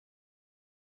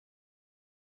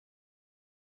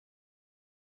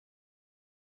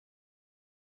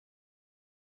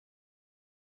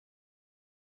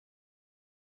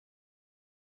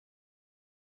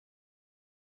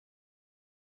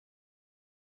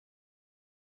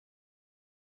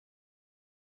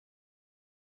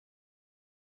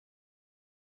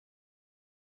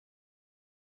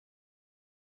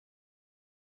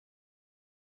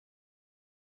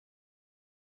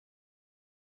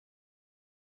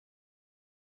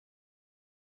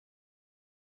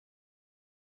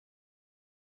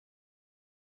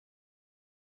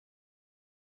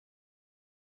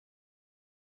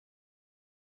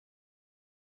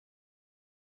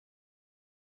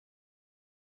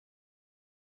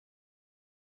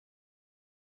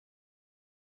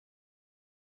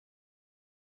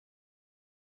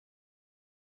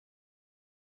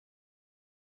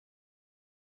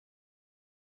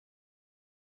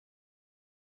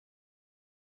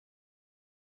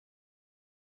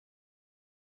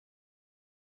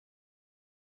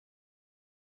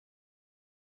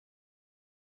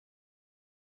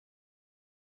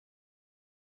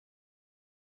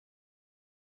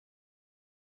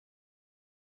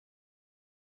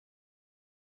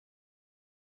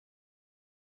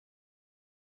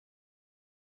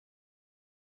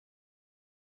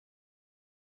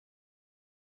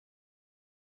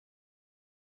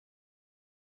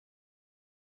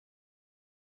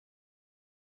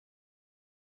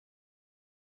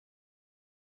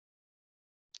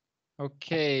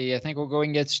Okay, I think we'll go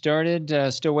and get started.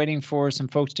 Still waiting for some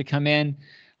folks to come in.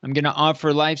 I'm going to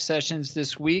offer live sessions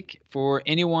this week for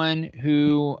anyone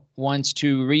who wants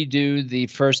to redo the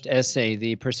first essay,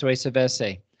 the persuasive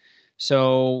essay.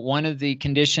 So one of the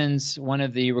conditions, one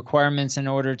of the requirements in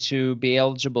order to be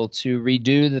eligible to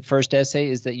redo the first essay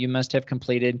is that you must have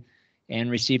completed and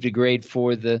received a grade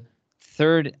for the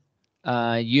third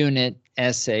unit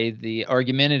essay, the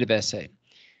argumentative essay.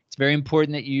 It's very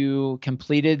important that you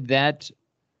completed that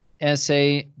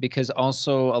essay because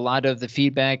also a lot of the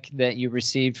feedback that you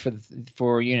received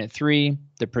for Unit 3,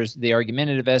 the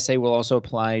argumentative essay will also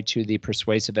apply to the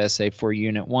persuasive essay for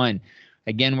Unit 1.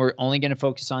 Again, we're only going to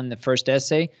focus on the first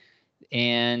essay,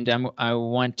 and I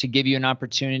want to give you an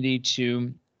opportunity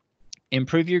to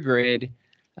improve your grade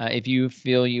if you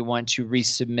feel you want to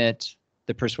resubmit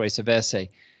the persuasive essay.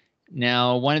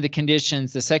 Now, one of the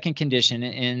conditions, the second condition,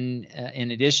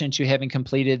 in addition to having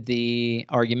completed the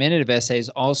argumentative essays,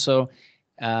 also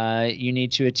you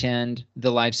need to attend the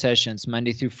live sessions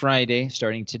Monday through Friday,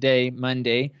 starting today,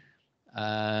 Monday,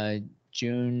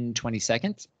 June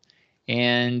 22nd.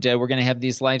 And we're going to have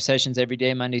these live sessions every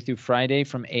day, Monday through Friday,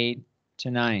 from 8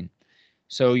 to 9.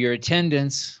 So your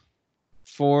attendance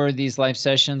for these live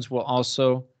sessions will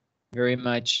also very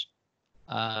much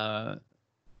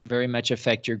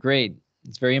affect your grade.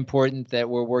 It's very important that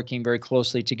we're working very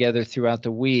closely together throughout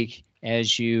the week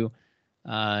as you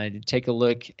take a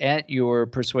look at your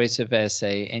persuasive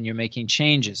essay and you're making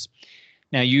changes.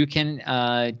 Now you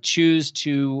can choose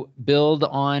to build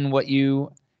on what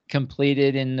you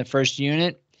completed in the first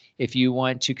unit. If you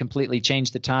want to completely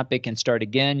change the topic and start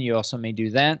again, you also may do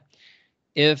that.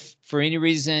 If for any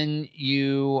reason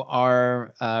you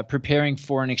are preparing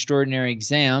for an extraordinary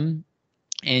exam,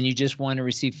 and you just want to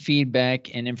receive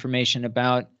feedback and information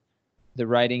about the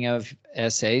writing of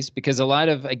essays, because a lot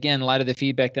of the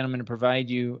feedback that I'm going to provide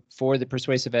you for the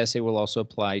persuasive essay will also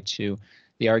apply to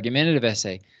the argumentative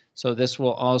essay. So this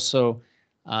will also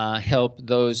help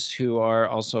those who are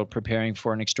also preparing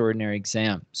for an extraordinary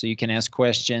exam. So you can ask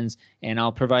questions, and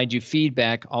I'll provide you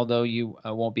feedback, although you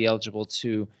won't be eligible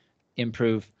to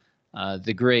improve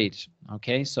the grade.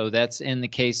 Okay, so that's in the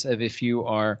case of if you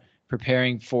are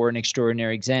preparing for an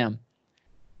extraordinary exam.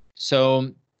 So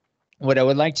what I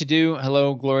would like to do,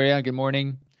 hello, Gloria, good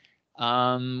morning.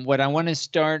 What I want to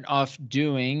start off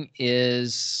doing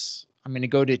is I'm going to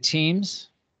go to Teams,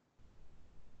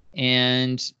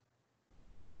 and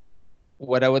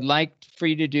what I would like for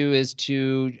you to do is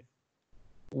to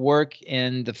work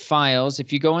in the files.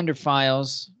 If you go under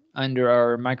Files, under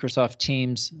our Microsoft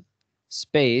Teams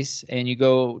space, and you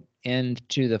go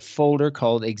into the folder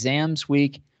called Exams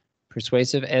Week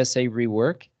Persuasive Essay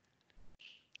Rework,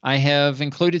 I have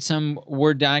included some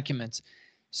Word documents.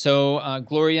 So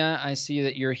Gloria, I see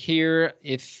that you're here.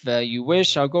 If you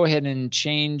wish, I'll go ahead and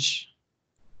change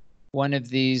one of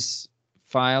these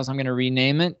files. I'm going to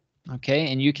rename it, okay?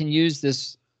 And you can use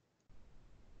this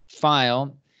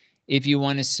file if you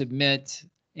want to submit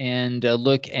and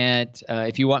look at,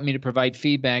 if you want me to provide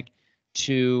feedback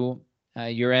to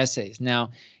your essays.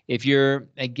 Now, if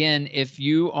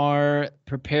you are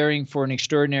preparing for an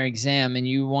extraordinary exam and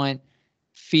you want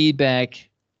feedback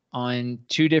on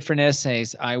 2 different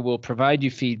essays, I will provide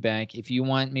you feedback. If you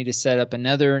want me to set up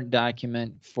another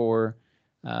document for,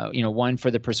 one for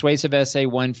the persuasive essay,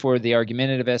 one for the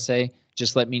argumentative essay,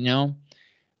 just let me know.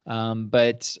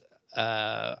 But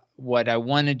what I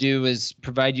want to do is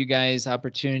provide you guys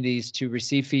opportunities to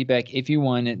receive feedback if you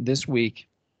want it this week.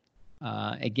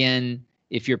 Again,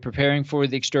 if you're preparing for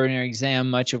the extraordinary exam,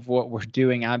 much of what we're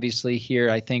doing obviously here,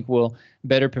 I think, will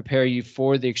better prepare you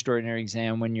for the extraordinary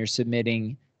exam when you're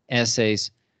submitting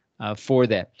essays for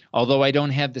that. Although I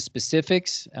don't have the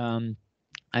specifics, I'm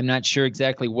not sure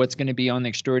exactly what's going to be on the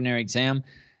extraordinary exam.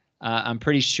 I'm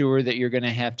pretty sure that you're going to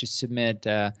have to submit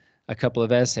a couple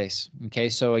of essays. Okay,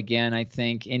 so again, I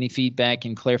think any feedback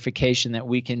and clarification that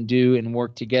we can do and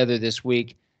work together this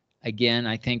week, again,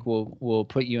 I think will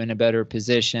put you in a better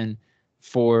position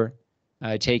for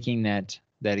taking that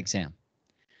exam.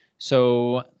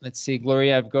 So let's see,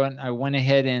 Gloria, I went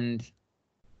ahead and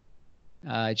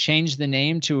changed the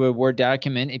name to a Word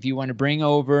document. If you want to bring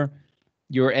over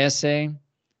your essay,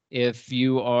 if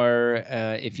you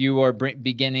are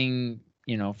beginning,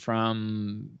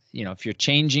 from, if you're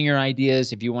changing your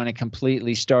ideas, if you want to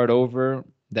completely start over,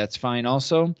 that's fine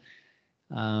also.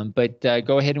 But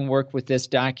go ahead and work with this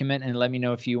document and let me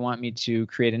know if you want me to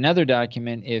create another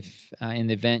document if in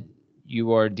the event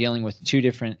you are dealing with 2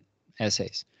 different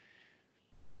essays.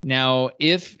 Now,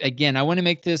 again, I want to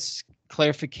make this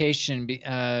clarification,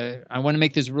 I want to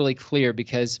make this really clear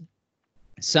because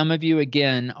some of you,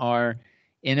 again, are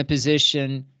in a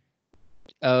position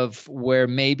of where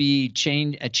maybe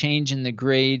a change in the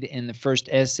grade in the first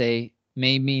essay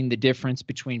may mean the difference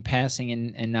between passing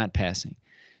and not passing.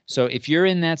 So if you're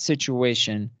in that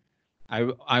situation,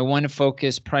 I want to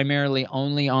focus primarily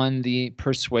only on the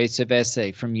persuasive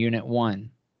essay from Unit 1.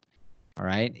 All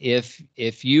right.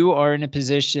 If you are in a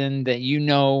position that you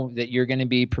know that you're going to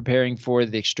be preparing for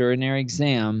the extraordinary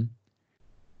exam,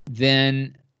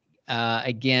 then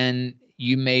again,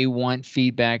 you may want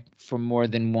feedback for more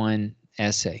than one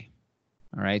essay.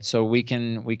 All right. So we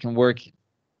can work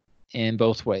in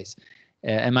both ways.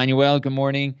 Emmanuel, good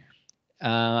morning.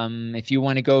 If you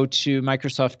want to go to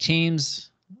Microsoft Teams,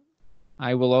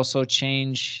 I will also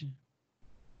change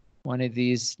one of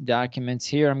these documents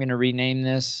here. I'm going to rename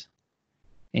this,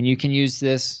 and you can use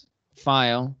this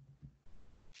file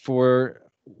for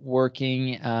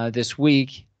working this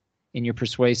week in your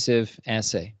persuasive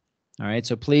essay. All right,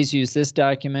 so please use this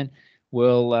document.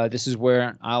 This is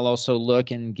where I'll also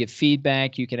look and give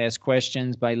feedback. You can ask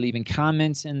questions by leaving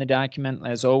comments in the document,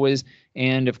 as always.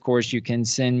 And of course, you can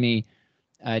send me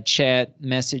chat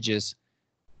messages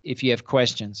if you have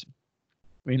questions.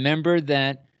 Remember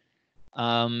that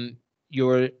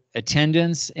your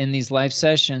attendance in these live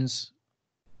sessions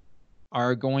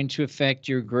are going to affect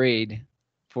your grade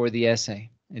for the essay.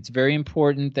 It's very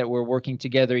important that we're working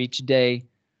together each day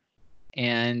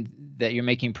and that you're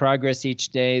making progress each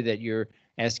day, that you're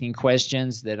asking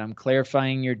questions, that I'm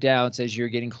clarifying your doubts as you're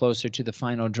getting closer to the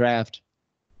final draft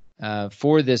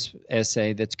for this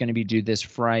essay that's going to be due this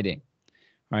Friday.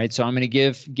 All right, so I'm going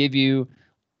to give you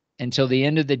until the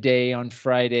end of the day on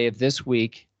Friday of this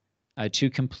week to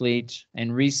complete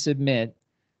and resubmit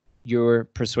your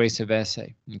persuasive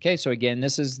essay. Okay, so again,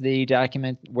 this is the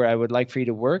document where I would like for you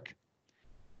to work.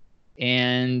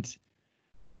 And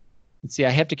let's see, I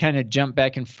have to kind of jump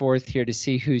back and forth here to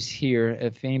see who's here.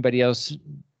 If anybody else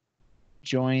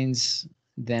joins,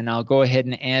 then I'll go ahead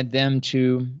and add them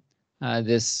to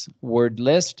this word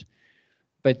list.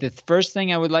 But the first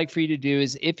thing I would like for you to do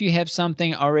is, if you have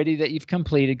something already that you've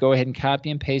completed, go ahead and copy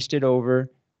and paste it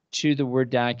over to the Word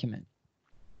document.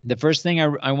 The first thing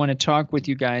I want to talk with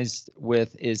you guys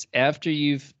with is, after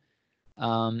you've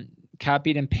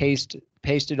copied and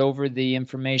pasted over the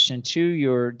information to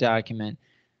your document,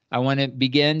 I want to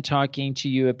begin talking to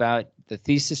you about the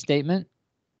thesis statement.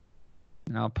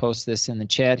 And I'll post this in the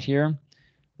chat here.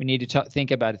 We need to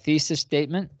think about a thesis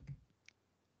statement.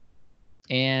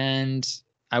 And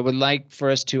I would like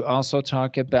for us to also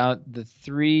talk about the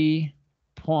 3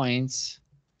 points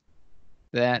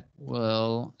that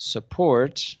will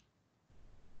support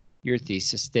your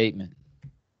thesis statement.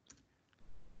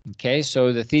 Okay,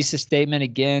 so the thesis statement,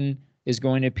 again, is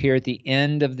going to appear at the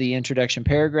end of the introduction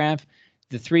paragraph.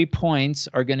 The 3 points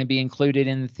are going to be included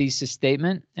in the thesis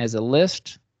statement as a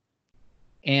list.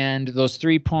 And those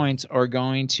 3 points are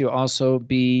going to also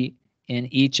be in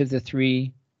each of the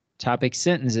 3 topic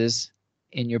sentences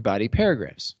in your body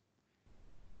paragraphs.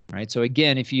 All right, so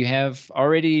again, if you have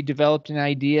already developed an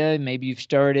idea, maybe you've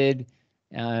started,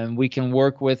 we can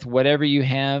work with whatever you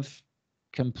have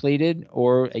completed,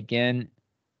 or again,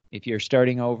 if you're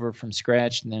starting over from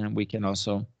scratch, then we can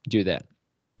also do that.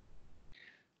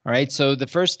 All right, so the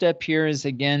first step here is,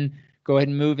 again, go ahead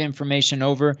and move information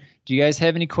over. Do you guys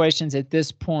have any questions at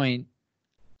this point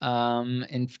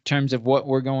in terms of what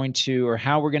we're going to, or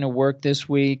how we're going to work this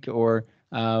week, or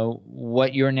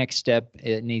what your next step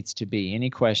it needs to be? Any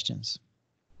questions?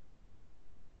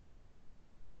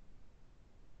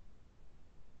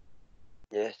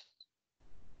 Yes,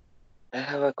 I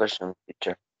have a question,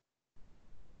 teacher.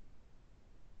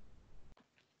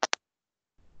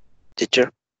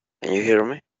 Teacher, can you hear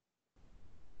me?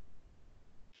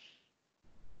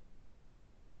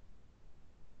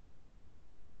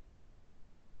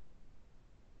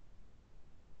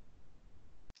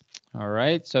 All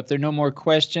right, so if there are no more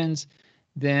questions,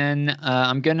 then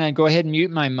I'm going to go ahead and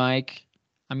mute my mic.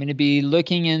 I'm going to be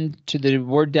looking into the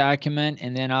Word document,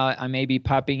 and then I may be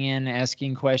popping in,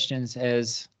 asking questions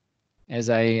as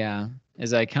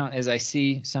I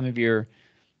see some of your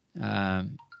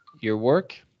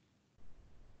work.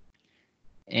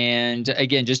 And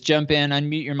again, just jump in,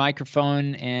 unmute your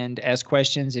microphone, and ask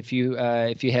questions if you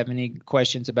have any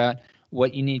questions about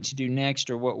what you need to do next,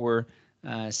 or what we're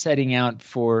setting out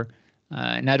for,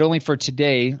 not only for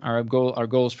today, our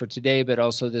goals for today, but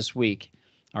also this week.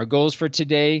 Our goals for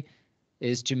today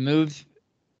is to move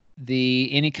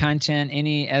any content,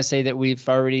 any essay that we've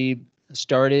already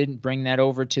started, bring that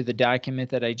over to the document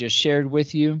that I just shared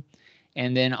with you.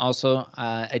 And then also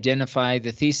identify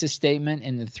the thesis statement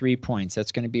and the 3 points.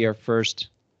 That's going to be our first.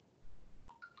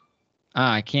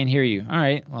 I can't hear you. All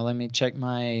right. Well, let me check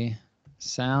my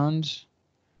sound.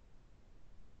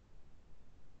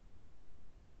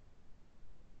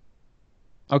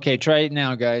 Okay, try it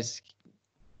now, guys.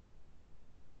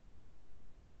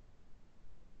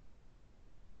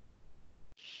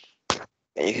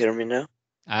 Can you hear me now?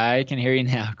 I can hear you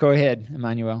now. Go ahead,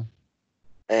 Emmanuel.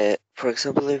 For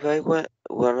example, if I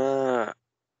wanna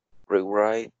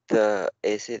rewrite the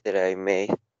essay that I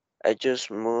made, I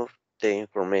just move the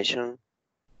information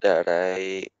that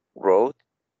I wrote.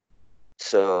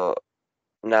 So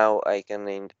now I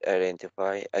can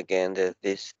identify again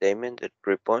this statement, the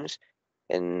 3 points,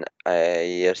 and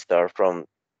I start from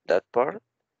that part.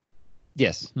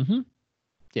 Yes.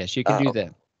 Yes, you can do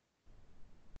that.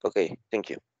 Okay, thank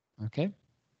you. Okay,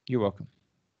 you're welcome.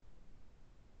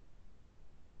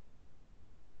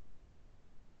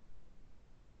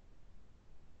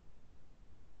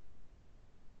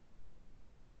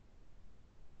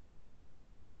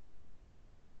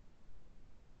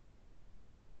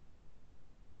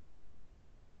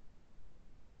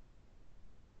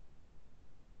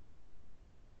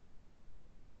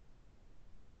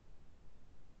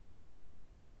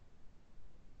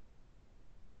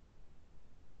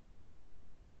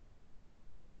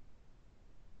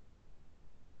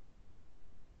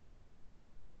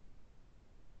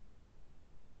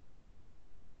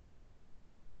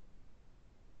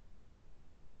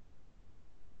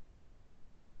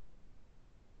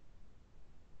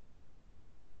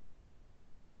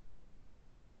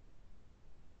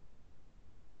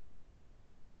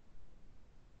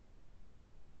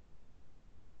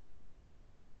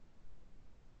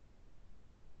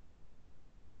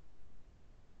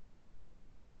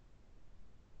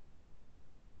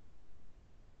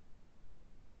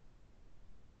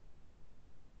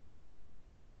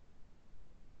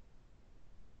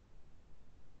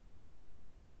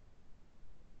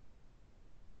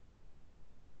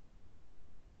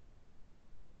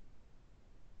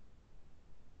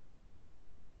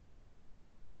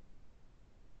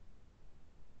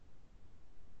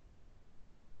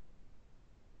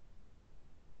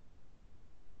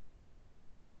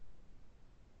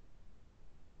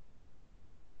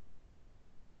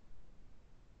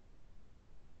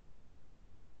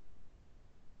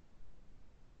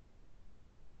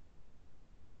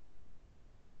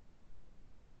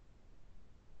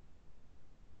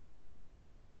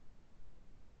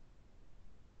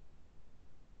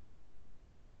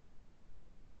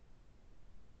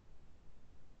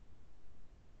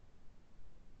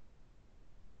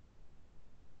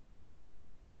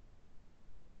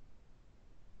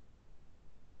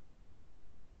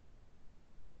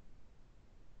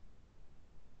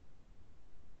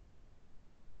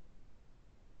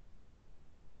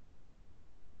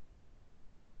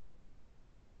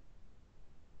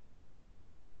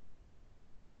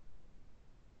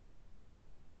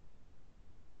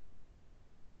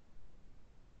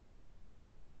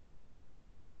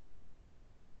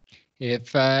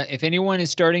 If anyone is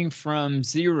starting from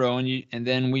zero and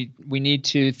then we need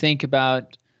to think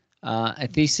about a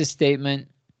thesis statement,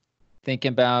 think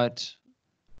about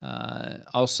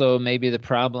also maybe the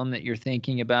problem that you're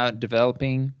thinking about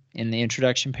developing in the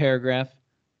introduction paragraph,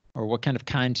 or what kind of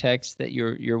context that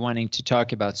you're wanting to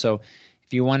talk about. So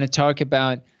if you want to talk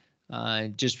about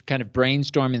just kind of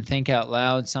brainstorm and think out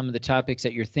loud some of the topics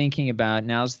that you're thinking about,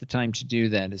 now's the time to do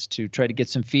that, is to try to get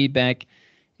some feedback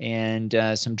and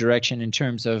some direction in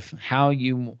terms of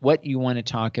what you want to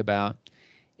talk about,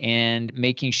 and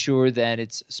making sure that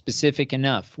it's specific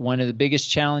enough. One of the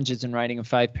biggest challenges in writing a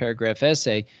 5-paragraph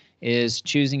essay is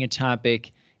choosing a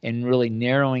topic and really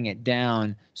narrowing it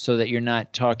down so that you're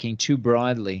not talking too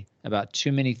broadly about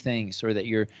too many things, or that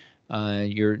your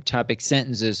topic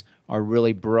sentences are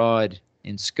really broad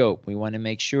in scope. We want to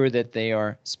make sure that they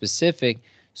are specific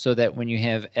so that when you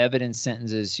have evidence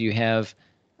sentences, you have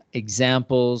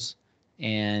examples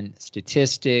and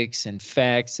statistics and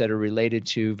facts that are related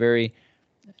to very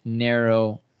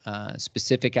narrow,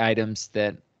 specific items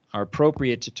that are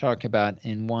appropriate to talk about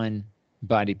in one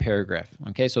body paragraph.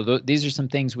 Okay, so these are some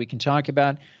things we can talk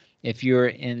about if you're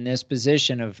in this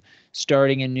position of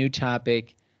starting a new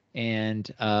topic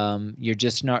and you're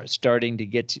just not starting to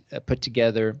get to, put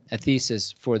together a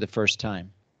thesis for the first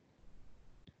time.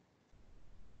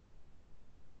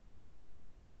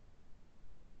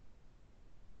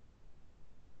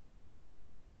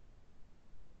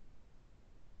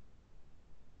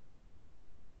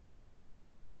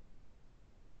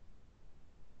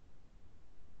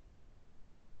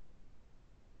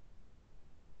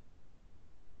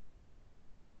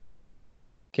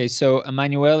 Okay, so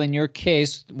Emmanuel, in your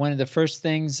case, one of the first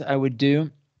things I would do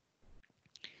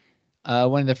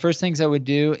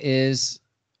is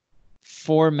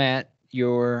format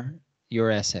your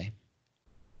essay.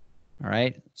 All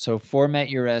right, so format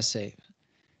your essay.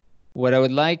 What I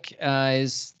would like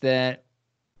is that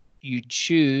you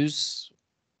choose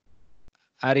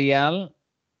Arial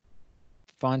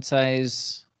font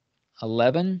size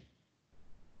 11.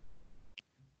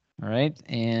 All right,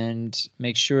 and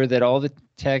make sure that all the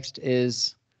text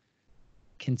is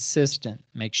consistent.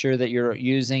 Make sure that you're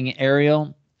using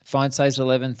Arial font size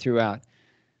 11 throughout.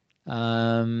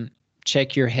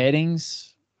 Check your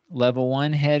headings. Level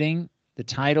 1 heading, the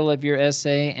title of your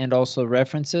essay, and also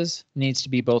references needs to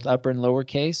be both upper and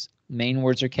lowercase. Main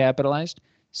words are capitalized,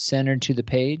 centered to the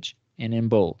page, and in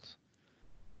bold.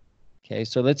 Okay,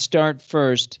 so let's start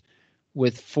first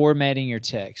with formatting your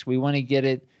text. We want to get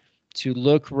it to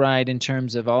look right in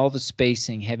terms of all the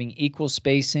spacing. Having equal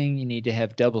spacing, you need to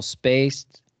have double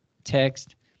spaced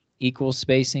text, equal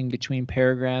spacing between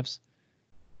paragraphs.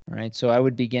 All right, so I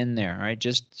would begin there. All right,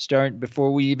 just start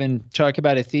before we even talk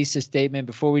about a thesis statement,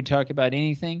 before we talk about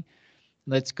anything,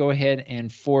 let's go ahead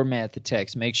and format the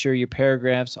text. Make sure your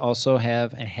paragraphs also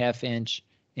have a 1/2 inch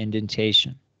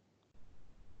indentation.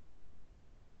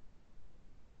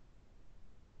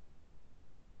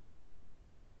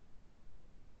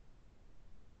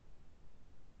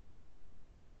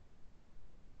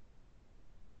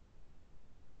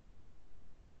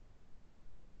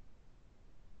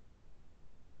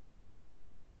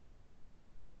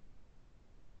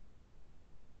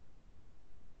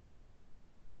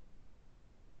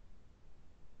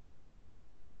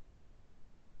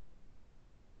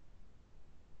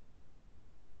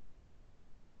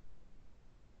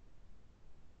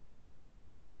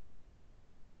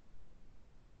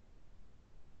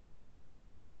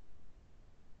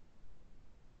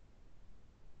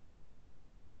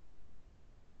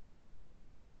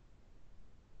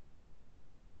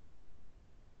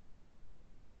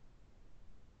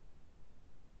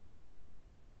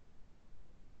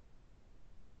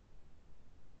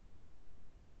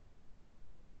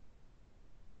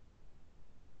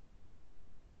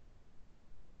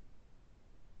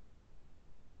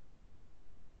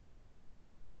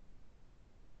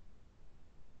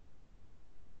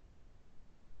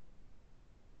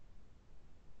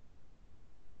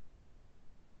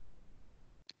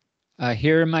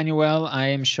 Here, Manuel, I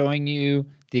am showing you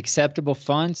the acceptable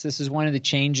fonts. This is one of the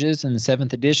changes in the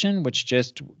 7th edition, which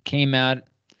just came out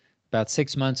about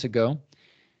 6 months ago.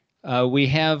 We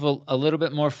have a little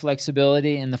bit more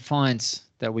flexibility in the fonts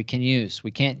that we can use.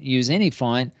 We can't use any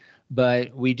font,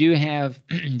 but we do have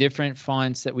different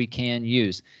fonts that we can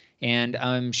use. And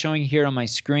I'm showing here on my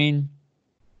screen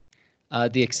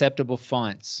the acceptable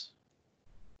fonts.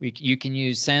 You can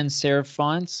use sans serif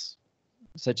fonts,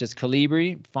 such as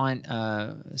Calibri, font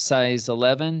size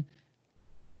 11,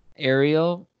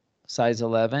 Arial, size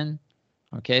 11.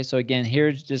 Okay, so again,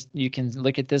 here just you can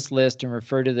look at this list and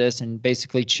refer to this and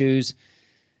basically choose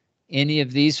any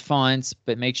of these fonts,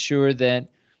 but make sure that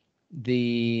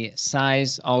the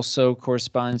size also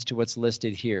corresponds to what's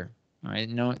listed here. All right,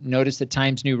 notice that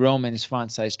Times New Roman is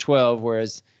font size 12,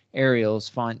 whereas Arial's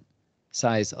font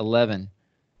size 11.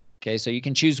 Okay, so you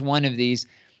can choose one of these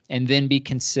and then be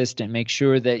consistent. Make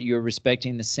sure that you're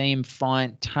respecting the same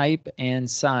font type and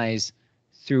size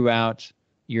throughout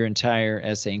your entire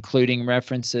essay, including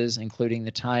references, including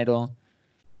the title,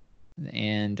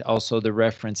 and also the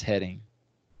reference heading.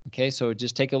 Okay, so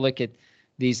just take a look at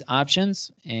these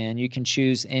options and you can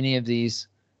choose any of these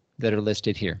that are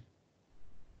listed here.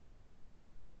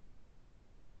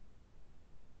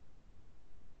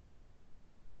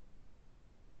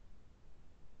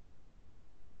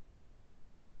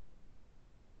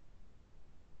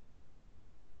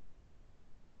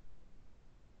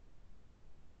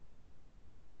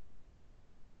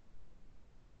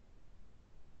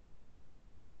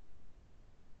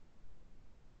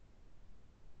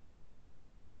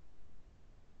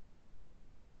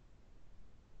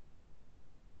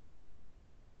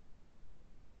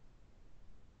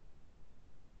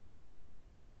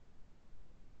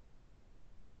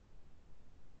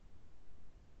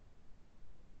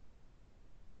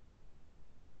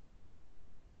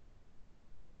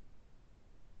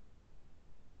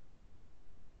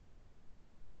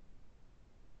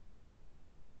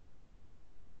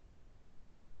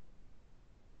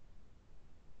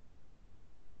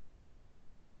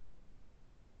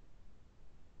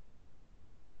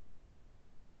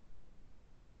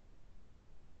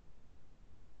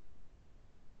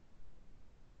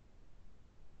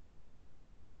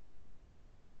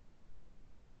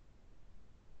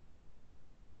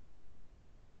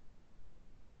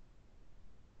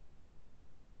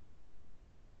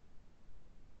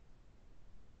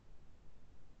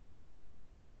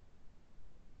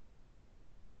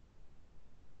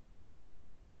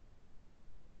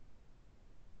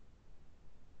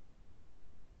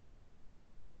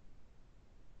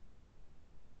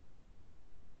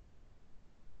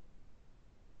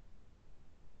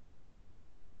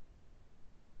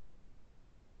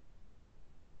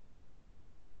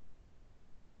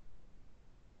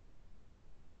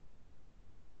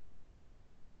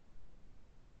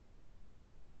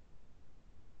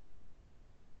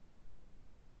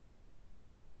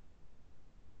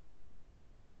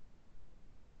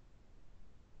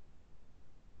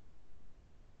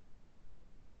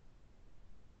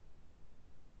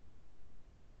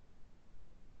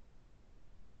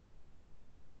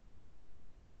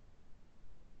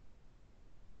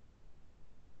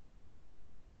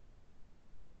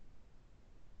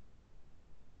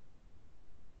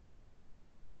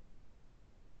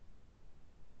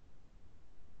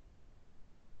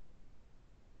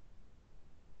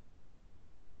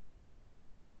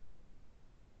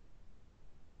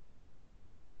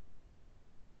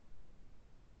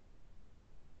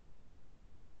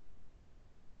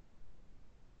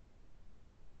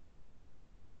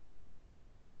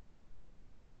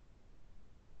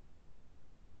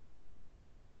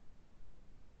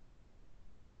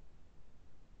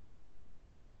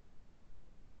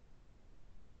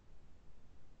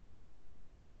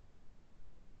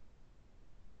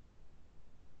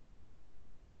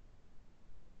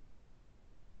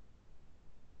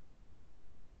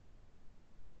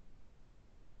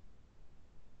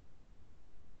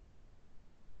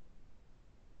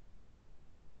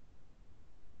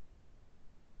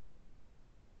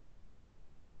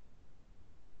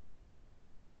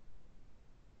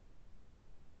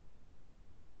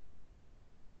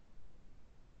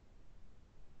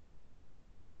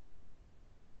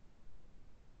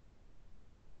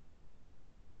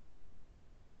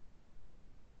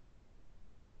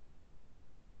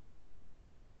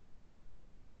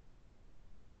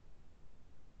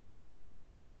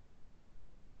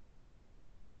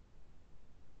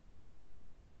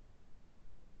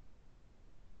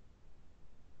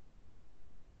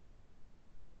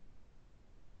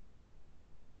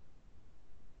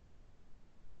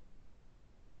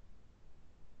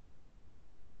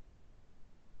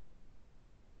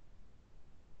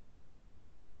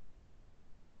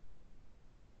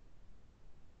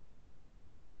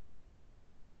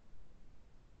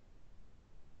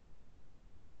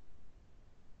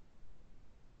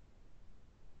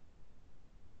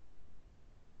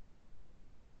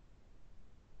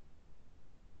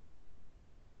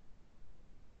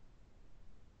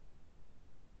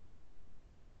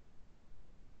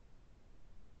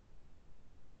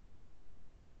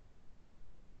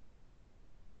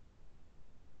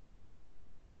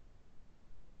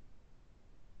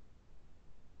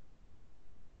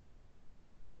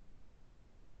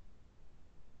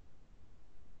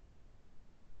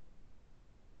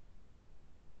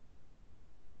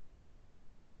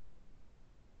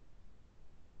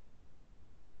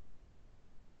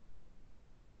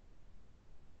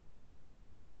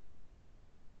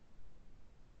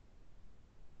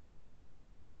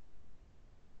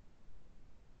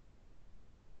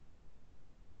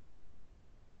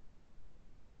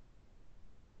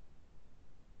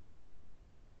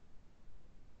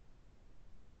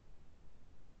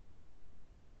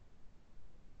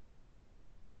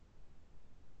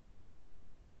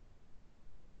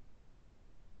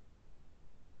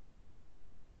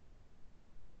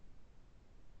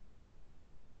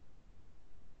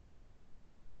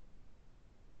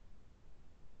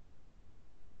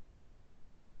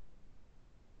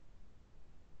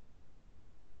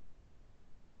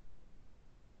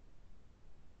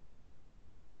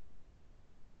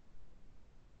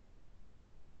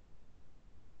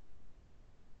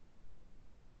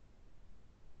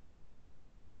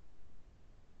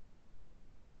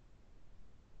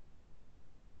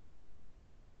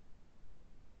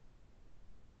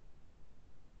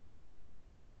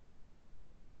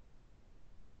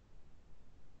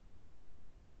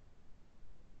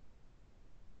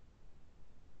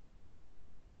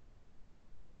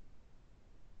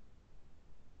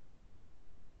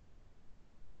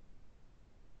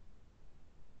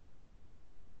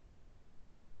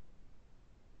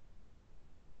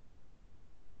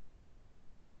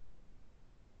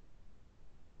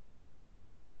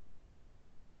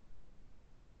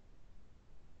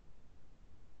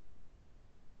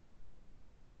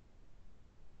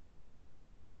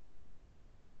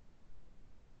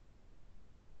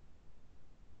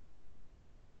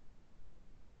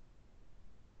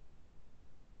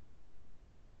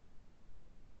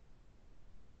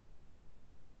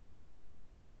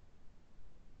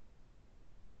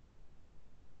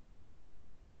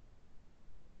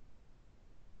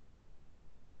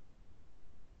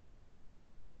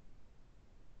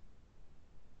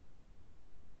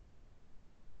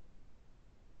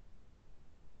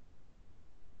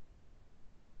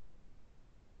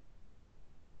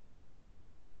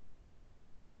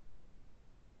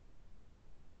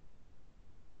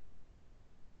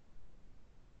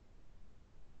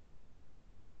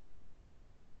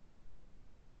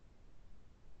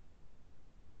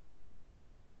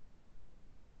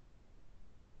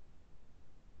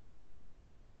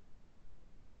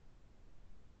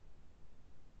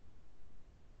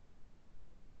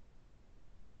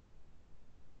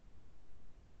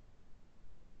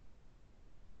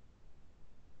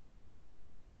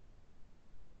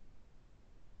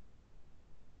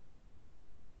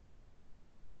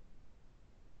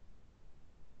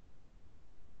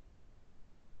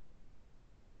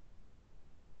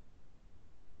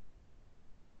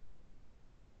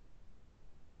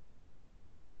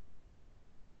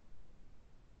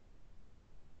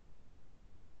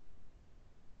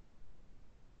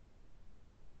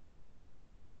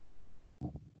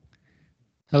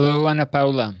 Hello, Ana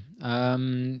Paula. I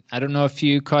don't know if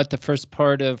you caught the first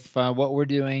part of what we're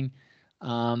doing,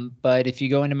 but if you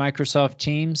go into Microsoft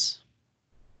Teams,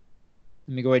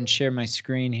 let me go ahead and share my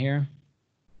screen here.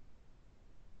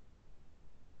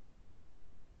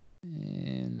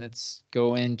 And let's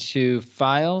go into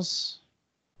Files.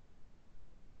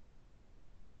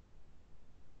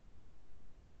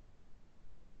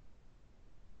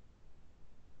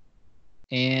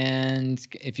 And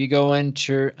if you go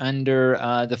under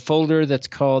the folder that's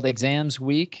called Exams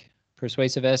Week,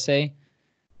 Persuasive Essay,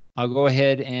 I'll go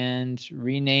ahead and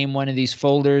rename one of these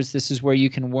folders. This is where you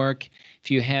can work.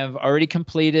 If you have already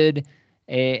completed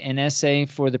an essay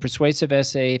for the Persuasive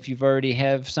Essay, if you've already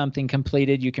have something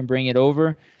completed, you can bring it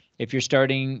over. If you're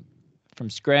starting from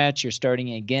scratch, you're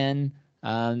starting again,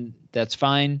 that's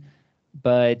fine.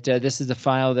 But this is the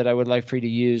file that I would like for you to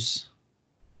use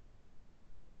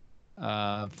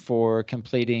for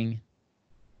completing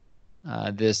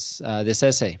this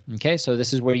essay. Okay, so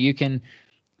this is where you can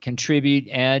contribute,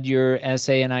 add your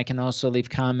essay, and I can also leave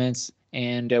comments,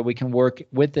 and we can work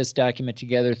with this document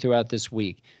together throughout this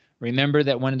week. Remember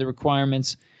that one of the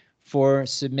requirements for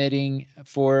submitting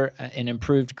for an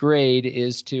improved grade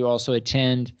is to also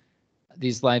attend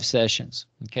these live sessions.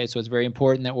 Okay, so it's very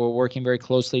important that we're working very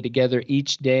closely together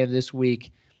each day of this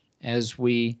week as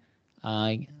we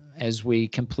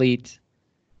complete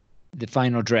the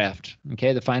final draft.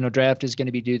 Okay, the final draft is going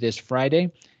to be due this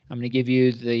Friday. I'm going to give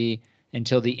you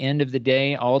until the end of the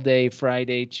day, all day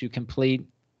Friday, to complete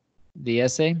the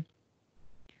essay.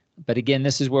 But again,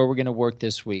 this is where we're going to work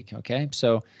this week. Okay,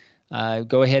 so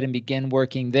go ahead and begin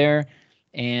working there.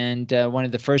 And one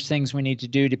of the first things we need to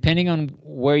do, depending on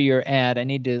where you're at, I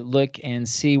need to look and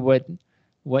see what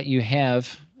you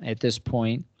have at this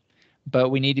point. But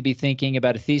we need to be thinking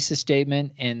about a thesis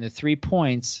statement and the 3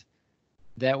 points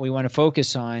that we want to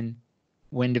focus on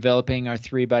when developing our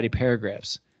 3-body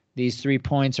paragraphs. These 3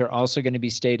 points are also going to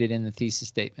be stated in the thesis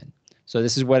statement. So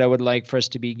this is what I would like for us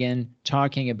to begin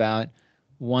talking about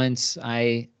once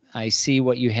I see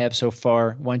what you have so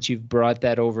far, once you've brought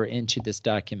that over into this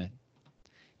document.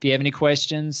 If you have any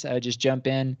questions, just jump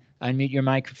in, unmute your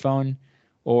microphone,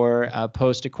 or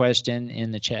post a question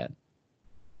in the chat.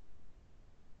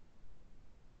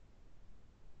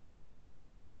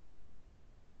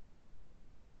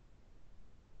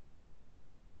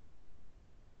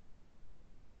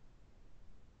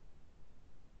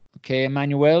 Okay,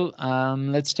 Emmanuel,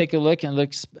 let's take a look. It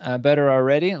looks better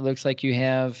already. It looks like you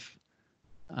have,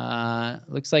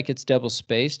 looks like it's double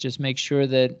spaced. Just make sure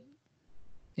that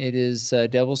it is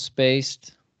double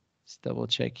spaced. Let's double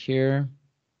check here.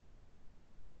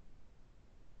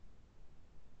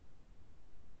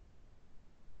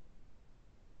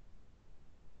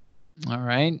 All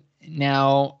right,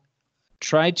 now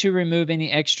try to remove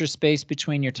any extra space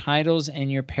between your titles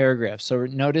and your paragraphs. So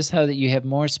notice how that you have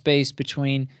more space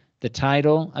between the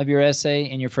title of your essay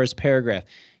and your first paragraph.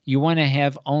 You want to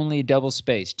have only double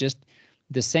space, just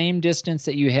the same distance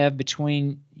that you have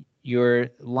between your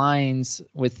lines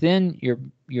within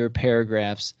your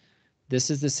paragraphs. This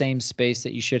is the same space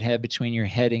that you should have between your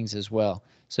headings as well.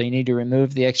 So you need to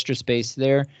remove the extra space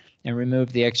there and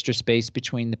remove the extra space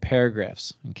between the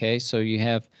paragraphs. Okay, so you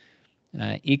have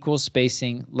equal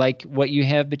spacing, like what you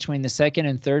have between the second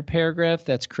and third paragraph.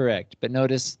 That's correct. But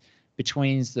notice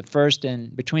between the first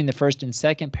and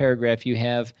second paragraph, you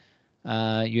have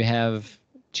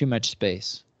too much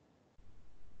space.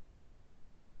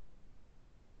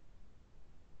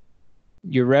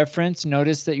 Your reference,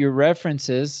 notice that your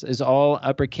references is all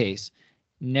uppercase.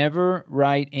 Never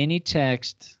write any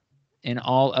text in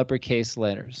all uppercase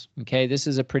letters. Okay, this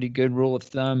is a pretty good rule of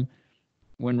thumb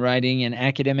when writing an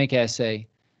academic essay.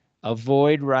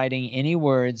 Avoid writing any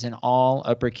words in all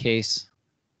uppercase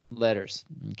letters.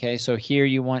 Okay, so here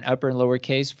you want upper and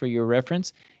lowercase for your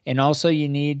reference, and also you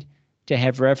need to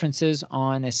have references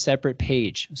on a separate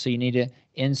page. So you need to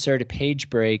insert a page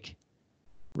break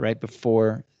right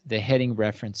before the heading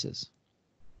references.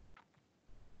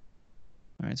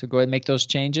 All right, so go ahead and make those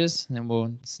changes, and then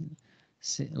we'll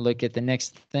look at the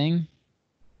next thing.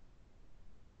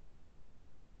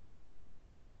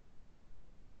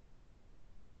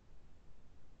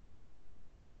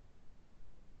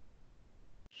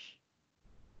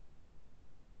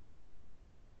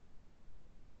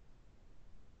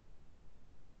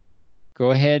 Go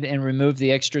ahead and remove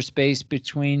the extra space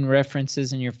between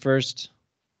references in your first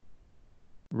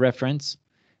reference,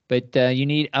 but you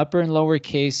need upper and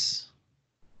lowercase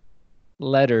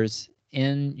letters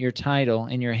in your title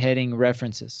and your heading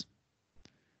references.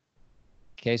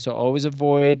 Okay, so always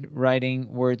avoid writing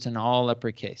words in all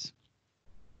uppercase.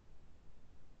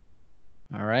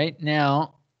 All right,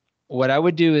 now what I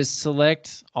would do is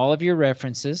select all of your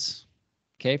references,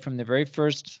 okay, from the very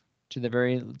first to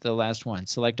the last one.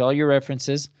 Select all your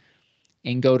references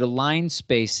and go to line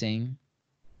spacing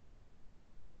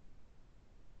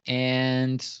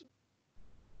and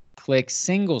click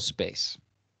single space.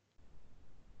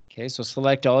 Okay, so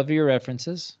select all of your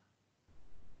references.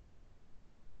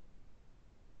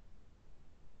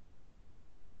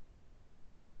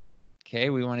 Okay,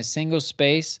 we want a single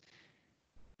space.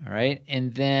 All right,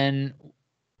 and then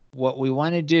what we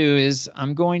want to do is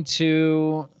I'm going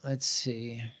to, let's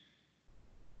see.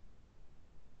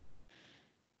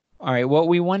 All right, what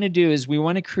we want to do is we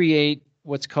want to create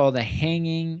what's called a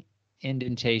hanging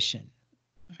indentation.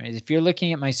 All right, if you're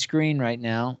looking at my screen right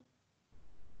now,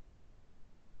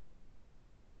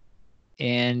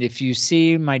 and if you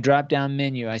see my drop-down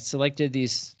menu, I selected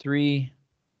these 3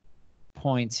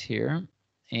 points here,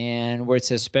 and where it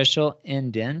says special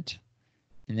indent,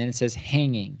 and then it says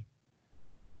hanging.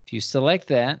 If you select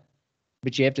that,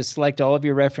 but you have to select all of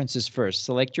your references first.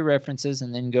 Select your references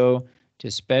and then go to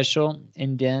special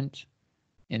indent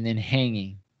and then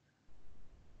hanging.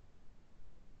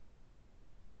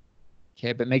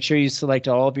 Okay, but make sure you select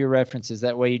all of your references.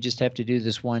 That way you just have to do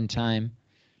this one time.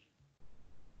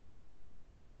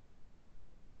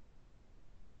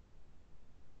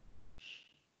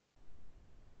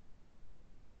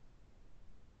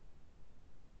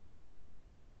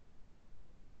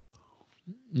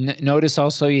 Notice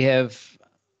also you have,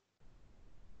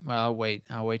 well,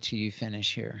 I'll wait till you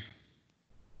finish here.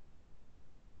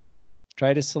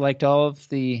 Try to select all of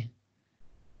the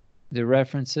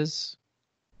references.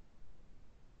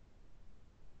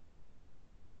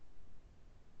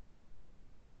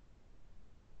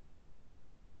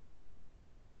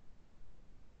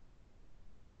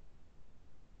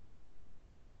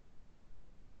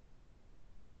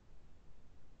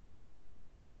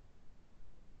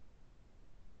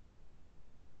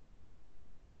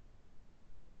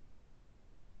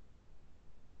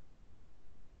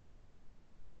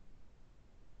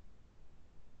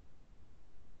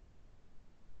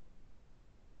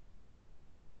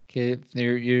 Okay,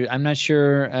 I'm not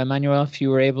sure, Manuel, if you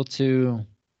were able to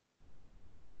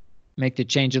make the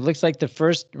change. It looks like the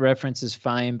first reference is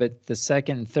fine, but the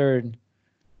second and third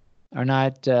are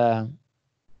not,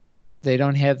 they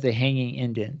don't have the hanging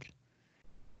indent.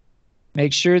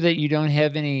 Make sure that you don't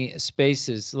have any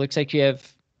spaces. It looks like you have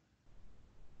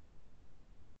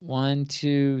 1,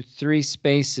 2, 3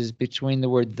 spaces between the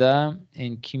word the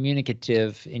and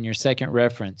communicative in your second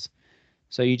reference.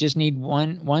 So you just need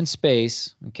one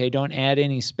space, okay? Don't add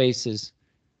any spaces.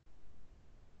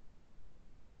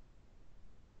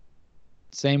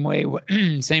 Same way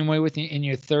same way with in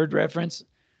your third reference,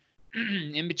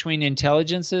 in between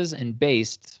intelligences and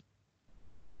based,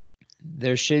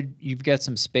 you've got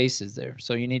some spaces there.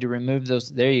 So you need to remove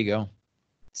those. There you go.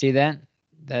 See that?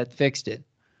 That fixed it.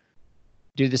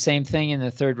 Do the same thing in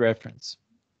the third reference.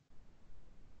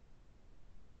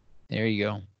 There you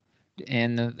go.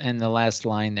 And the last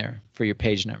line there for your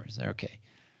page numbers. Okay.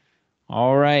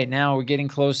 All right, now we're getting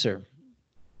closer.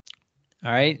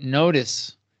 All right,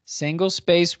 notice single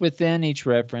space within each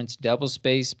reference, double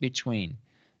space between.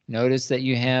 Notice that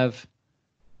you have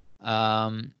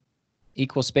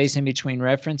equal space in between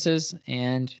references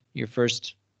and your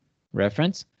first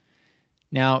reference.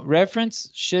 Now,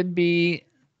 reference should be,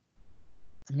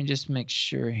 let me just make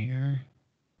sure here.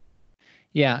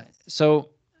 Yeah, so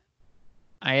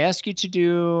I ask you to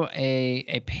do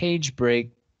a page break.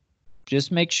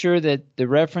 Just make sure that the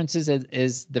references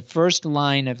is the first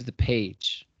line of the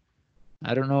page.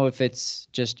 I don't know if it's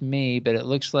just me, but it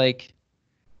looks like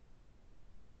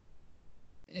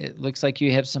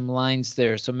you have some lines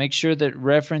there. So make sure that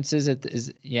references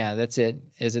yeah, that's it,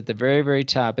 is at the very, very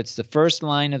top. It's the first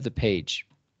line of the page.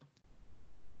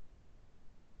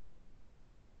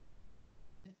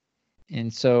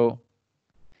 And so,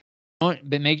 but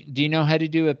do you know how to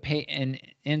do an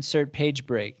insert page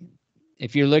break?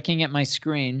 If you're looking at my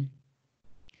screen,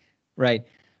 right,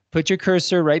 put your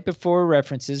cursor right before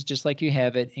references, just like you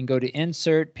have it, and go to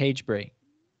insert page break.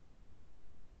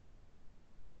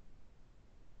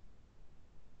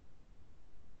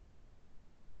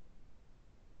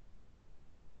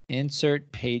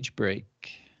 Insert page break.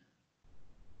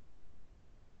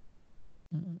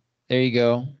 There you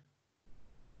go.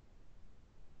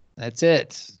 That's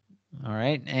it. All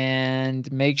right, and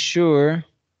make sure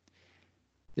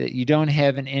that you don't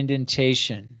have an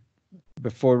indentation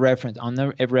before reference on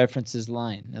the references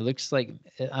line. It looks like,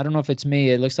 I don't know if it's me,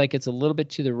 it looks like it's a little bit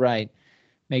to the right.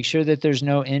 Make sure that there's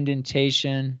no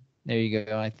indentation. There you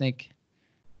go. I think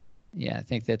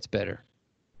that's better.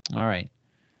 All right.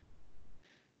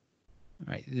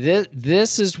 All right,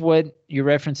 this is what your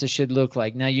references should look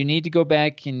like. Now you need to go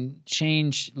back and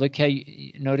change, look how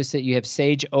you notice that you have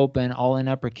Sage open all in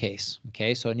uppercase.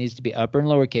 Okay, so it needs to be upper and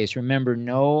lowercase. Remember,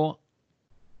 no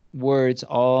words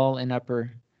all in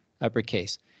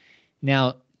uppercase.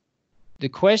 Now, the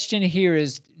question here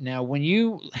is, now when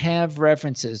you have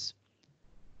references,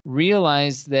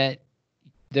 realize that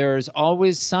there's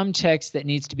always some text that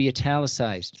needs to be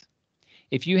italicized.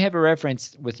 If you have a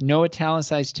reference with no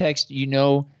italicized text, you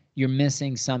know you're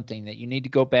missing something, that you need to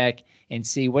go back and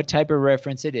see what type of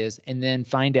reference it is, and then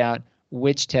find out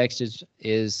which text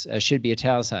should be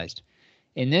italicized.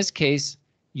 In this case,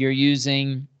 you're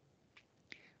using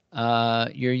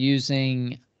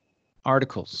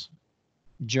articles,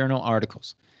 journal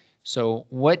articles. So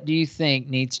what do you think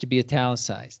needs to be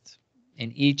italicized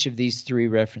in each of these three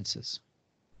references?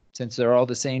 Since they're all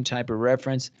the same type of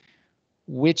reference,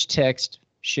 which text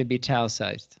should be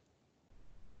italicized?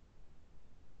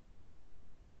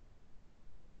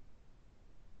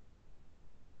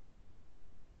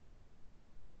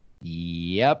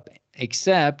 Yep,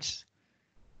 except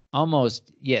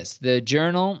almost, yes, the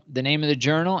journal, the name of the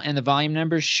journal and the volume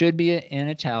number should be in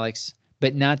italics,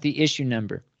 but not the issue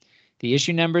number. The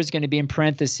issue number is going to be in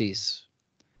parentheses.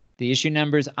 The issue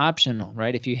number is optional,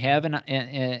 right? If you have an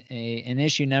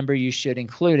issue number, you should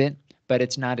include it, but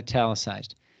it's not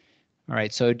italicized. All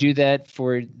right, so do that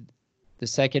for the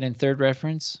second and third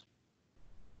reference.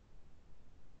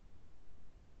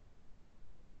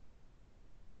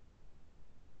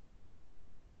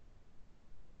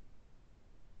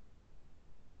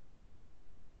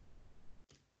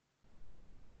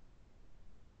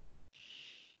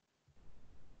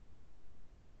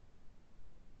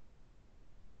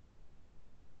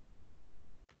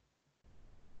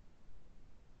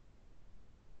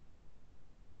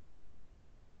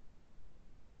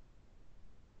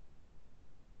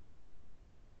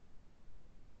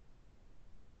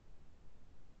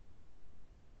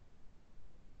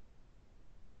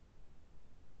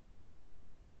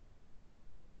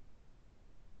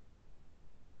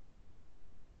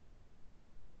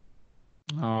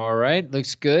 All right,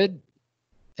 looks good.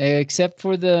 Except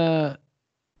for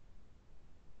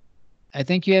I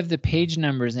think you have the page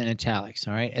numbers in italics,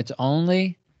 all right? It's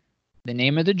only the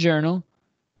name of the journal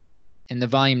and the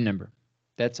volume number.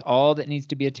 That's all that needs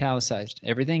to be italicized.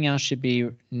 Everything else should be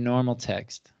normal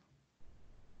text.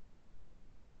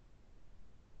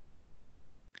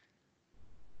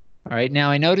 All right, now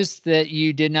I noticed that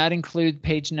you did not include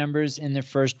page numbers in the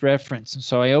first reference.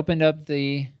 So I opened up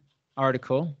the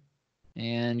article,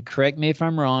 and correct me if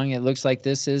I'm wrong, it looks like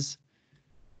this is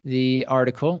the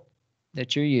article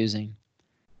that you're using.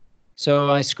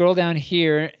 So I scroll down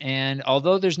here, and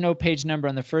although there's no page number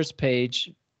on the first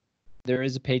page, there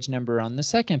is a page number on the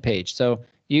second page. So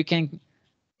you can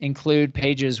include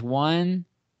pages 1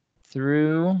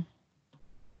 through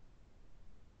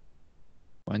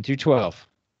 12.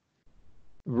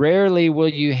 Rarely will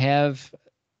you have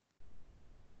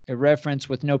a reference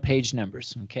with no page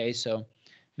numbers, okay? So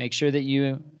make sure that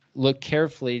you look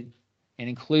carefully and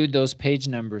include those page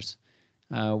numbers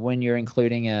when you're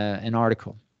including an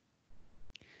article.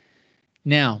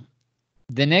 Now,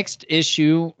 the next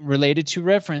issue related to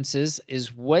references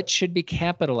is what should be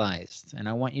capitalized. And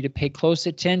I want you to pay close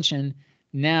attention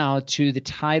now to the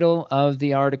title of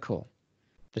the article.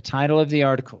 The title of the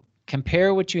article.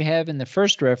 Compare what you have in the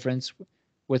first reference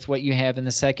with what you have in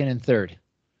the second and third.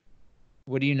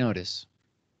 What do you notice?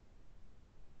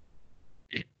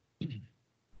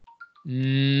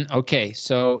 Okay,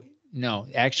 so no,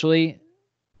 actually,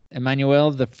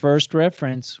 Emmanuel, the first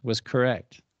reference was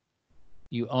correct.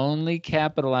 You only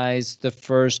capitalize the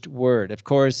first word. Of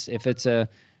course, if it's a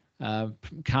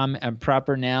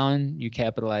proper noun, you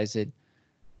capitalize it,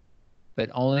 but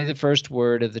only the first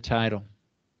word of the title.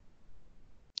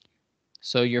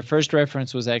 So your first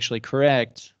reference was actually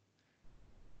correct.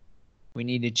 We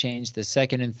need to change the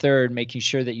second and third, making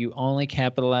sure that you only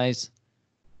capitalize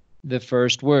the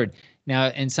first word. Now,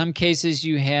 in some cases,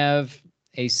 you have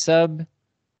a subtitle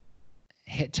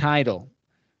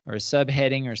or a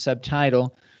subheading or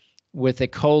subtitle with a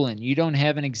colon. You don't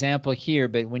have an example here,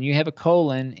 but when you have a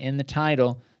colon in the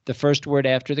title, the first word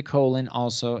after the colon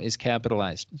also is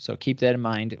capitalized. So keep that in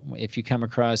mind if you come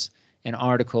across an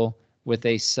article with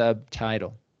a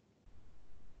subtitle.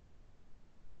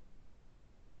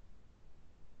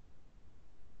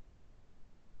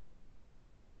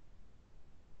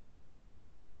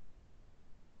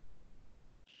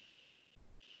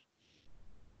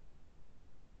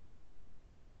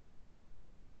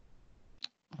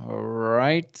 All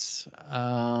right.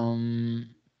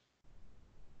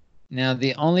 Now,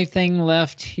 the only thing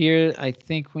left here, I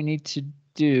think we need to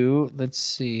do, let's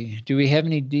see, do we have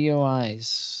any DOIs?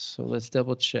 So let's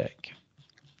double check.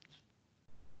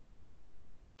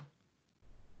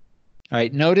 All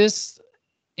right, notice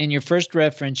in your first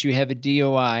reference, you have a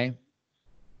DOI.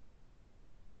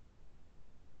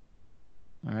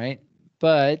 All right,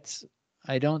 but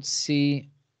I don't see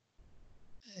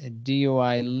a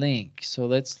DOI link. So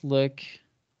let's look.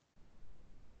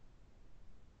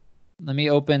 Let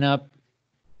me open up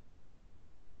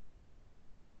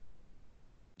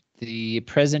the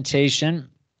presentation.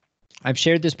 I've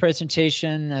shared this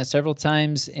presentation several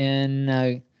times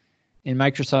in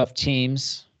Microsoft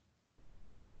Teams.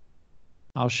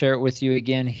 I'll share it with you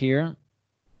again here.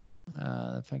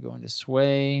 If I go into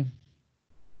Sway.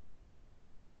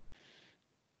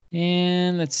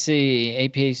 And let's see,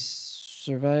 APA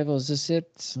survival, is this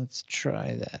it? Let's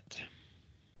try that.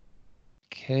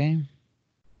 Okay.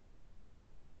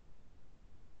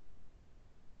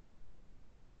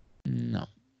 No,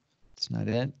 it's not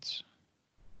it.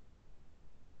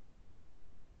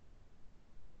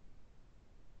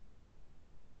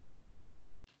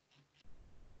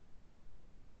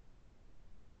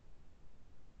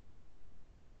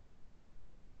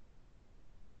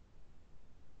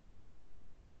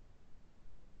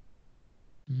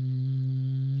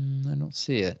 I don't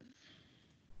see it.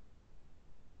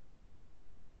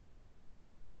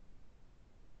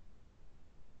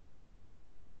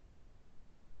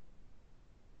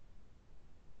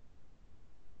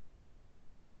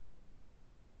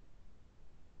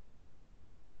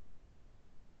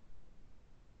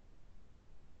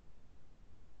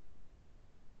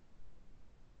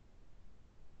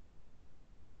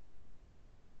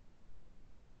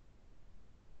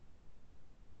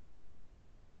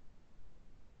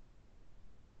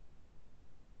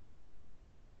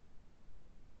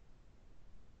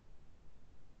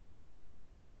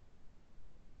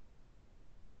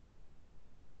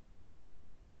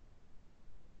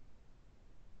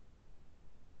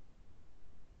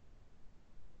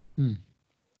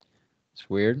 It's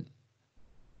weird.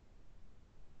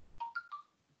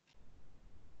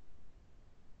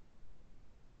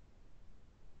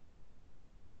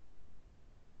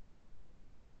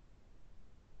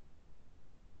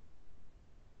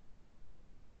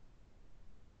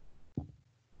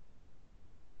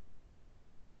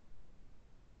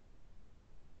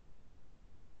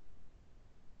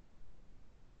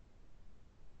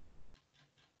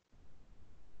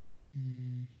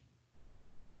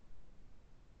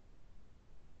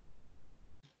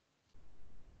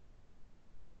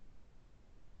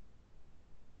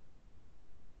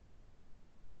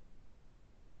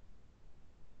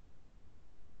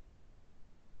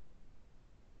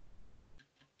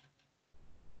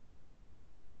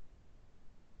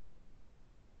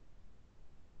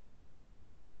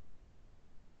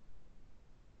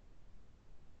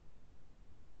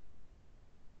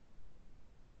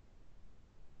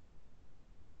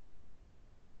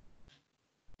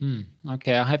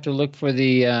 Okay, I'll have to look for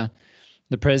the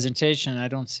presentation. I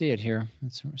don't see it here.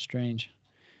 That's strange.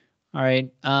 All right.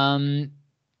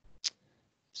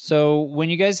 So when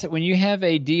you have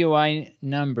a DOI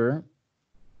number,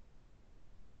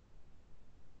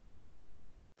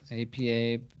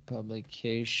 APA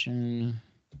publication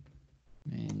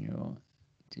manual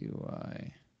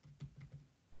DOI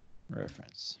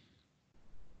reference.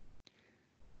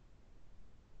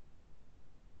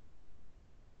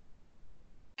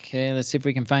 Okay, let's see if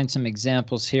we can find some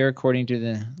examples here according to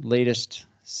the latest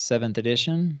 7th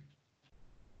edition.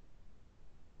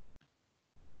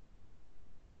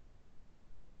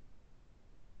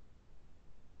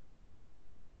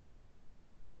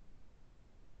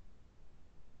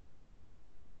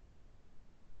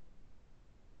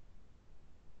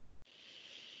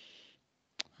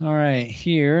 All right,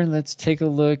 here, let's take a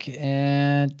look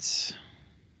at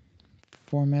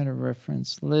format a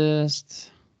reference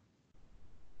list.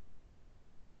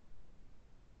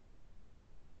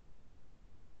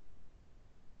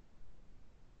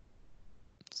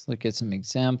 Let's look at some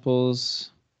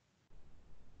examples.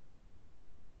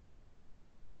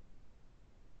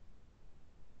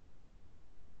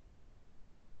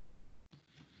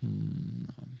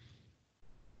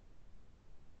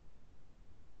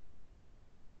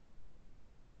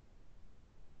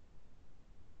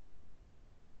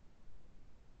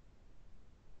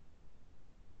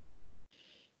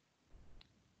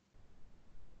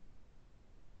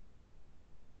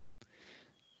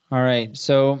 All right,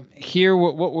 so here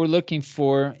what we're looking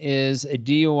for is a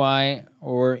DOI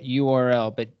or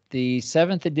URL, but the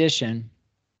 7th edition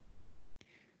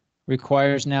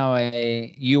requires now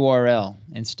a URL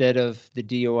instead of the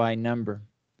DOI number.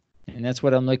 And that's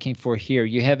what I'm looking for here.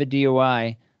 You have a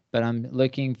DOI, but I'm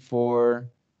looking for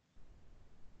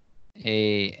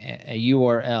a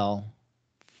URL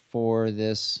for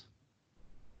this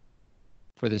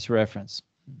reference.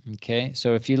 Okay,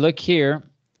 so if you look here,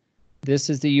 this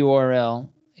is the URL,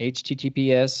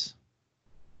 HTTPS.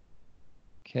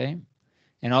 Okay,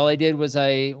 and all I did was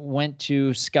I went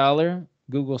to Scholar,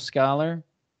 Google Scholar,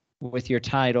 with your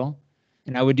title,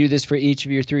 and I would do this for each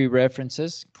of your 3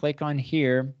 references. Click on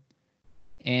here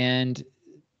and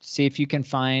see if you can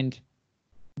find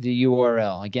the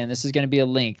URL. Again, this is going to be a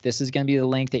link. This is going to be the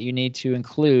link that you need to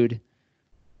include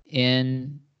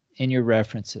in your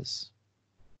references.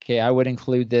 Okay, I would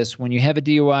include this. When you have a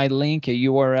DOI link, a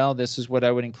URL, this is what I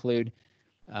would include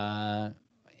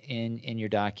in your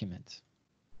document.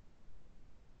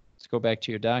 Let's go back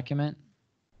to your document.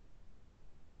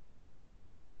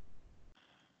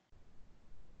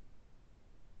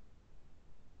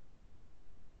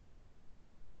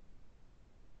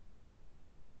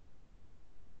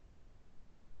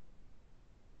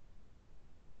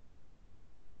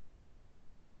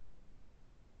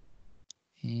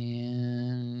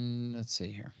 And let's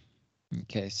see here.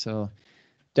 Okay, so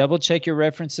double check your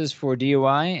references for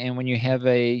DOI, and when you have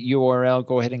a URL,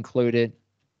 go ahead and include it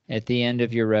at the end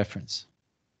of your reference.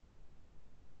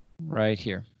 Right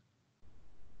here.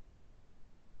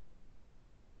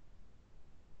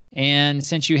 And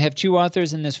since you have 2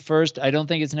 authors in this first, I don't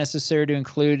think it's necessary to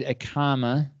include a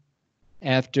comma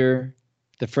after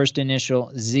the first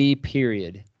initial Z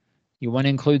period. You want to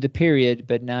include the period,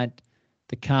 but not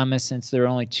the comma, since there are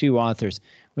only 2 authors.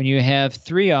 When you have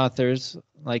 3 authors,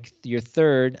 like your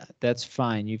third, that's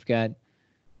fine. You've got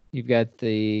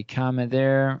the comma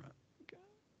there.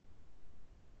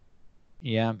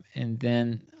 Yeah, and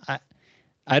then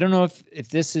I don't know if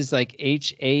this is like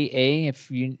HAA, if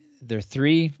there are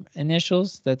 3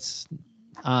 initials. That's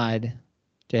odd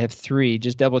to have 3.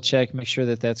 Just double check, make sure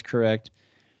that that's correct.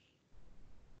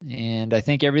 And I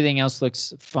think everything else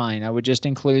looks fine. I would just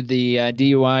include the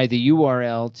DOI, the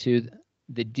URL to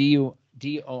the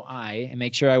DOI, and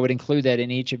make sure I would include that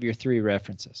in each of your 3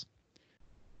 references.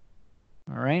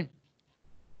 All right.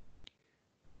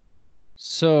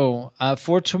 So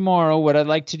for tomorrow, what I'd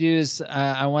like to do is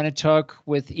I want to talk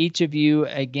with each of you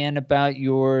again about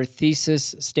your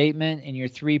thesis statement and your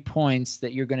 3 points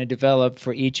that you're going to develop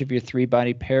for each of your 3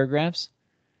 body paragraphs.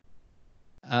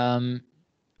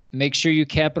 Make sure you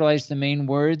capitalize the main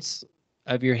words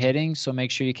of your heading. So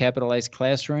make sure you capitalize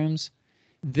classrooms.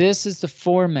 This is the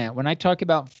format. When I talk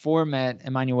about format,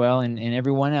 Emmanuel and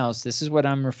everyone else, this is what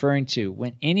I'm referring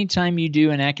to. Anytime you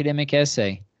do an academic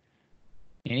essay,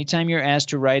 anytime you're asked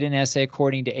to write an essay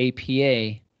according to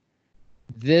APA,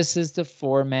 this is the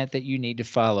format that you need to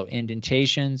follow.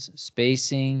 Indentations,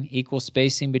 spacing, equal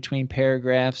spacing between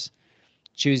paragraphs,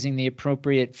 choosing the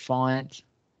appropriate font.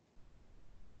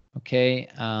 Okay,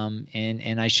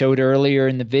 and I showed earlier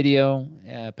in the video,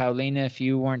 Paulina, if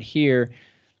you weren't here,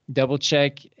 double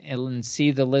check and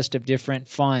see the list of different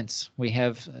fonts.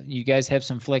 You guys have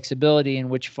some flexibility in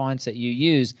which fonts that you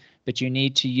use, but you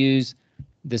need to use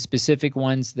the specific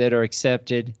ones that are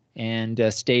accepted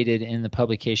and stated in the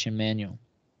publication manual.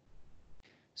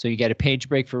 So you got a page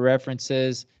break for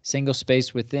references, single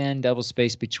space within, double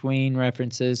space between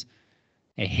references,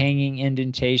 a hanging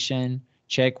indentation,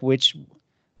 check which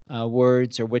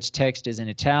words or which text is in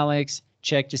italics,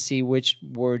 check to see which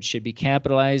words should be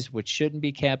capitalized, which shouldn't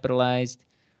be capitalized.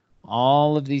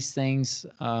 All of these things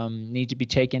need to be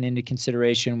taken into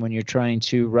consideration when you're trying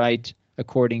to write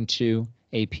according to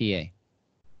APA.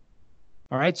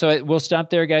 All right, so we'll stop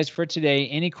there, guys, for today.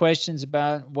 Any questions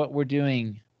about what we're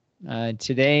doing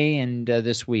today and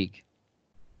this week?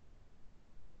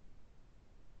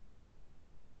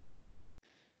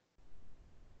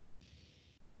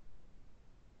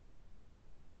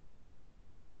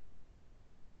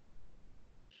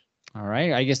 All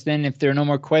right, I guess then if there are no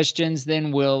more questions,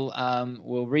 then we'll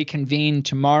reconvene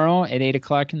tomorrow at 8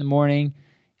 o'clock in the morning.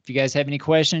 If you guys have any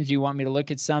questions, you want me to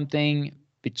look at something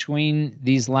between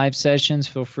these live sessions,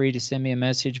 feel free to send me a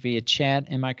message via chat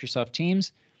in Microsoft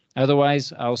Teams.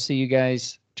 Otherwise, I'll see you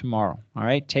guys tomorrow. All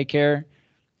right, take care,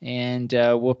 and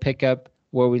we'll pick up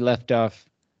where we left off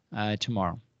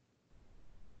tomorrow.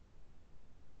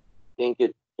 Thank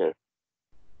you, teacher.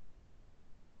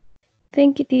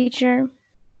 Thank you, teacher.